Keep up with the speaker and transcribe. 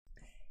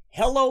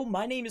Hello,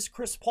 my name is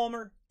Chris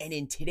Palmer, and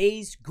in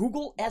today's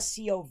Google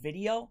SEO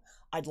video,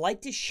 I'd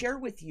like to share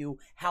with you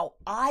how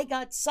I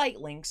got site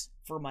links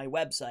for my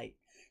website.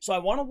 So I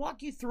want to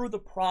walk you through the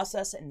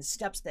process and the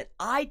steps that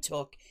I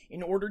took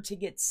in order to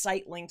get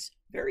site links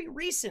very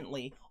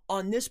recently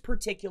on this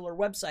particular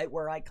website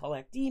where I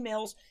collect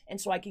emails and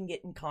so I can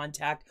get in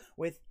contact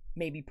with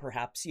maybe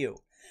perhaps you.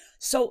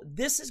 So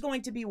this is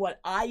going to be what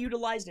I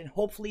utilized, and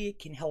hopefully it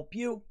can help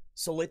you.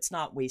 So let's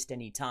not waste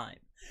any time.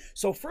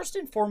 So first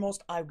and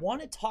foremost, I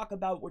want to talk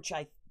about which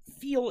I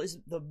feel is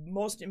the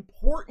most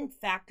important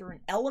factor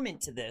and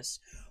element to this,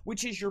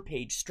 which is your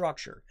page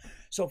structure.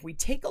 So if we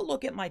take a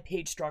look at my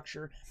page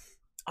structure,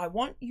 I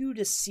want you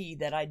to see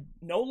that I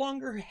no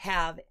longer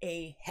have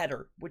a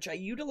header, which I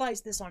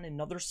utilized this on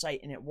another site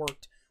and it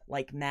worked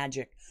like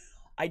magic.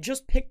 I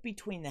just picked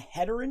between the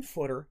header and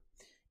footer,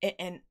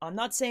 and I'm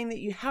not saying that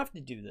you have to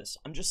do this.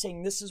 I'm just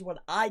saying this is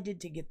what I did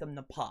to get them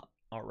to pop,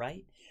 all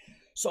right?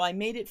 So I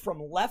made it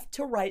from left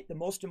to right, the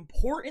most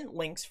important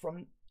links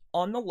from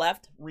on the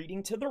left,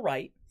 reading to the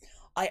right.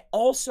 I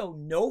also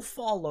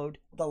no-followed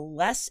the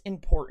less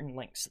important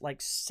links,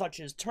 like such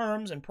as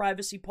terms and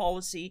privacy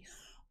policy.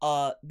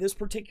 This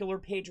particular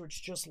page,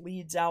 which just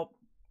leads out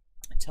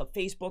to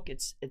Facebook,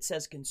 it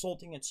says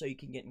consulting, it's so you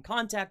can get in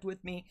contact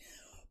with me.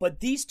 But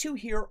these two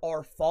here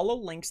are follow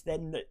links,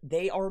 then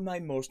they are my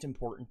most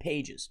important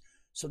pages.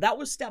 So that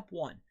was step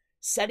one.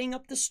 Setting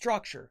up the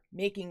structure,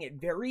 making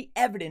it very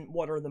evident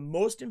what are the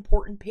most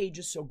important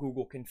pages so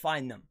Google can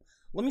find them.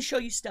 Let me show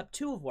you step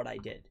two of what I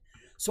did.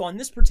 So on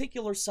this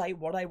particular site,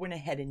 what I went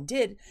ahead and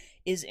did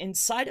is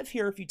inside of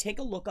here, if you take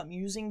a look, I'm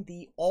using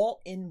the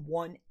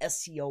all-in-one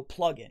SEO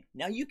plugin.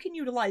 Now you can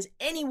utilize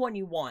any one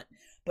you want,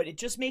 but it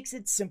just makes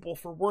it simple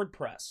for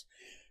WordPress.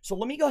 So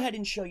let me go ahead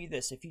and show you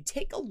this. If you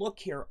take a look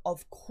here,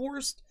 of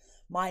course,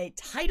 my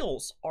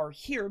titles are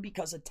here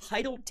because a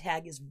title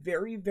tag is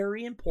very,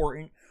 very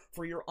important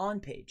for your on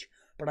page.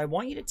 But I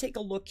want you to take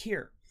a look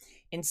here.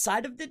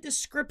 Inside of the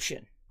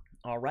description,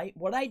 all right,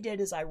 what I did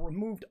is I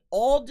removed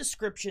all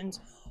descriptions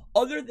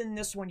other than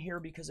this one here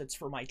because it's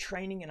for my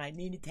training and I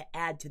needed to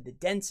add to the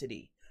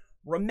density.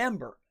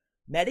 Remember,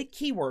 meta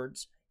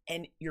keywords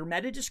and your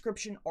meta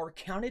description are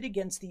counted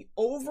against the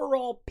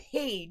overall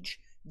page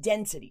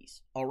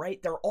densities, all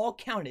right? They're all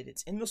counted.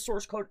 It's in the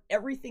source code.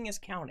 Everything is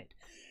counted.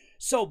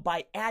 So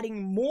by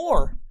adding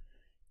more,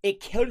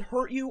 it could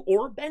hurt you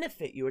or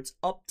benefit you. It's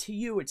up to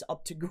you. It's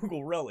up to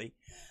Google, really.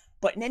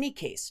 But in any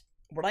case,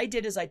 what I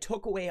did is I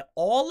took away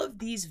all of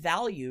these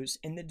values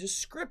in the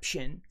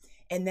description,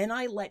 and then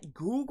I let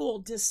Google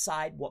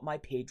decide what my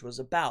page was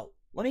about.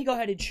 Let me go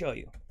ahead and show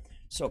you.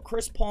 So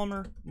Chris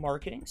Palmer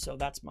Marketing. So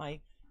that's my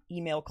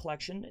email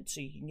collection,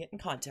 so you can get in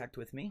contact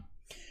with me.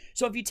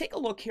 So if you take a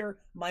look here,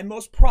 my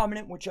most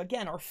prominent, which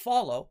again are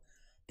follow,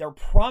 they're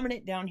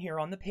prominent down here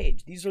on the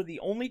page. These are the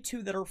only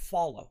two that are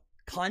follow.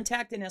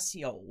 Contact and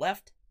SEO,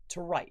 left to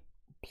right.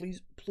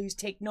 Please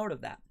take note of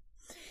that.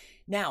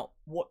 Now,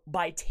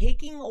 by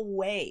taking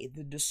away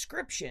the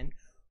description,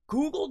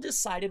 Google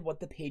decided what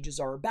the pages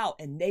are about,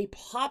 and they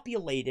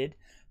populated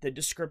the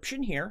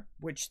description here,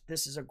 which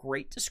this is a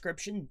great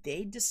description.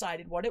 They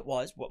decided what it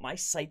was, what my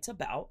site's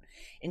about.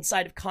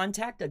 Inside of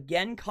contact,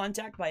 again,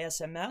 contact by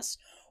SMS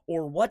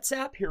or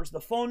WhatsApp. Here's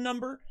the phone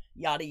number,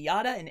 yada,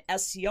 yada. And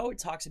SEO, it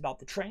talks about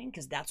the training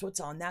because that's what's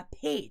on that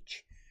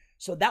page.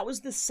 So that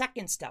was the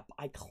second step.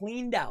 I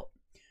cleaned out.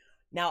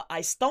 Now,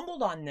 I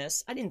stumbled on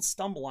this. I didn't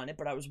stumble on it,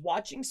 but I was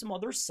watching some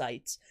other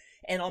sites.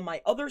 And on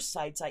my other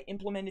sites, I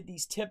implemented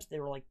these tips. They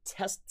were like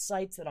test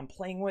sites that I'm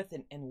playing with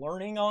and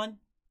learning on.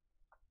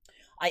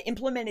 I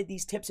implemented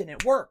these tips and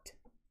it worked.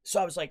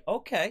 So I was like,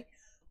 okay,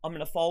 I'm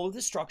going to follow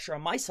the structure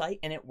on my site,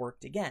 and it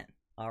worked again.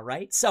 All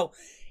right. So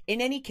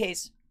in any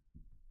case,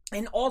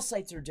 and all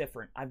sites are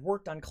different. I've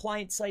worked on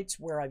client sites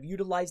where I've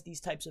utilized these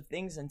types of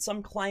things, and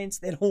some clients,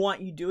 they don't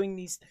want you doing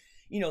these,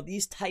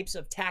 these types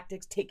of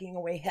tactics, taking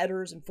away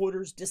headers and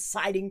footers,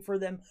 deciding for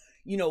them,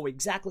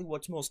 exactly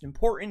what's most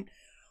important.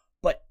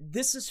 But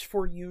this is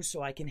for you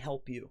so I can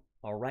help you.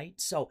 All right.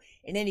 So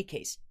in any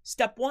case,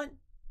 step one,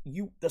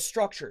 the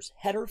structures,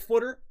 header,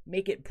 footer,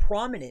 make it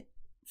prominent.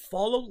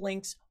 Follow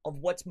links of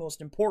what's most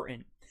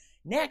important.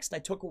 Next, I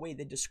took away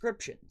the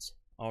descriptions.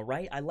 All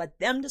right. I let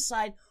them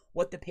decide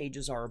what the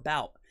pages are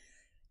about.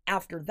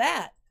 After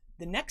that,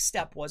 the next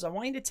step was I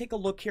want you to take a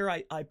look here.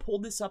 I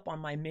pulled this up on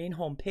my main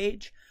home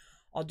page.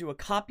 I'll do a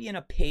copy and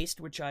a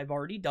paste, which I've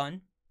already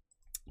done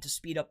to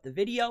speed up the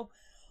video.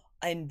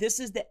 And this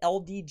is the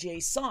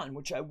LDJSON,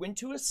 which I went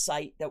to a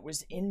site that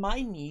was in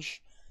my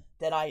niche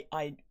that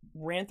I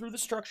ran through the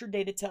structured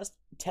data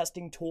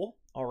testing tool.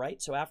 All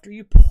right. So after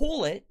you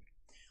pull it,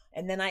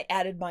 and then I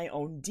added my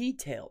own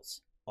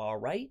details. All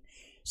right.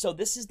 So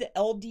this is the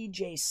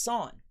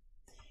LDJSON.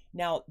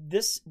 Now,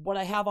 what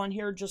I have on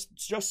here, just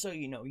so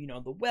you know,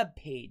 the web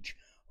page,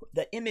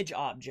 the image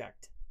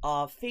object,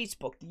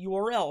 Facebook, the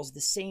URLs,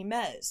 the same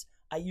as.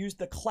 I used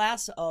the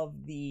class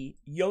of the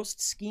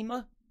Yoast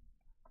schema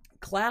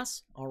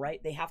class, all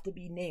right? They have to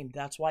be named.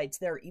 That's why it's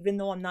there, even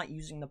though I'm not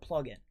using the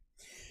plugin.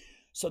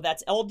 So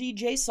that's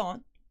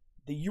LDJSON,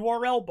 the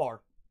URL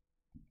bar.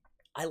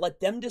 I let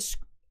them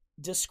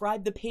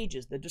describe the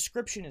pages. The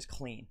description is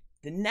clean.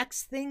 The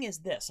next thing is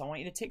this. I want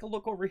you to take a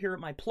look over here at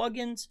my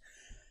plugins.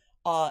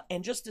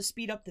 And just to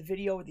speed up the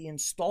video, the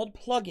installed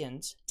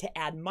plugins to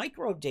add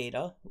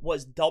microdata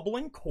was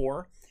Dublin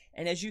Core,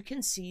 and as you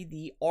can see,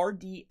 the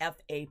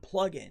RDFA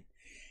plugin.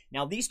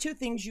 Now, these two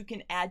things you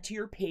can add to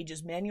your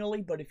pages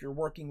manually, but if you're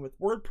working with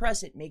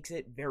WordPress, it makes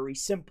it very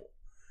simple.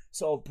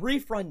 So, a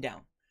brief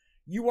rundown.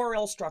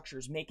 URL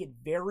structures make it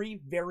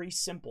very, very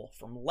simple.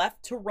 From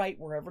left to right,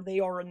 wherever they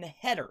are in the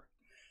header,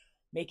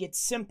 make it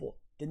simple.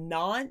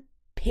 The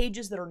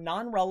pages that are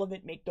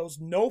non-relevant, make those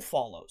no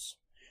follows.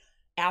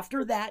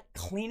 After that,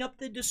 clean up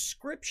the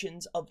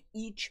descriptions of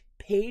each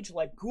page.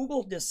 Let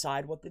Google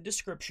decide what the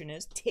description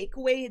is. Take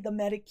away the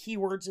meta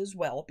keywords as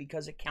well,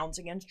 because it counts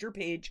against your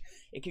page.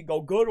 It could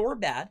go good or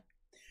bad.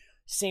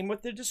 Same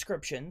with the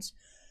descriptions.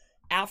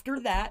 After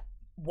that,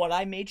 what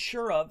I made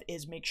sure of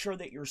is make sure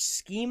that your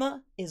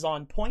schema is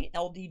on point,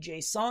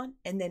 LDJSON,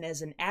 and then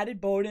as an added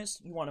bonus,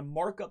 you want to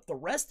mark up the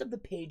rest of the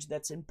page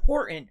that's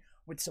important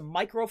with some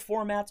micro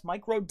formats,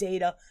 micro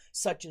data,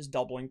 such as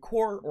Dublin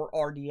Core or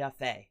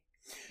RDFA.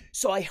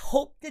 So I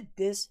hope that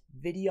this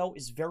video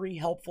is very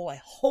helpful.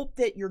 I hope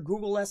that your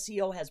Google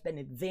SEO has been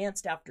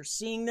advanced after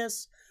seeing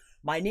this.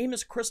 My name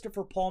is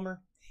Christopher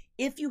Palmer.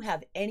 If you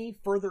have any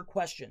further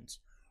questions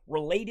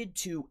related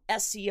to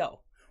SEO,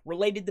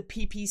 related to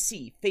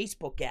PPC,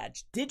 Facebook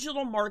ads,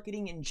 digital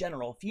marketing in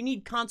general, if you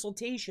need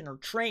consultation or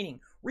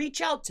training,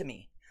 reach out to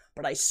me.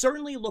 But I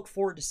certainly look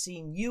forward to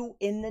seeing you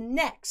in the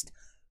next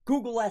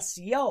Google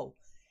SEO,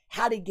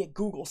 How to Get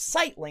Google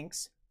Site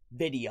Links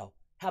video.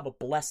 Have a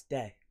blessed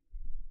day.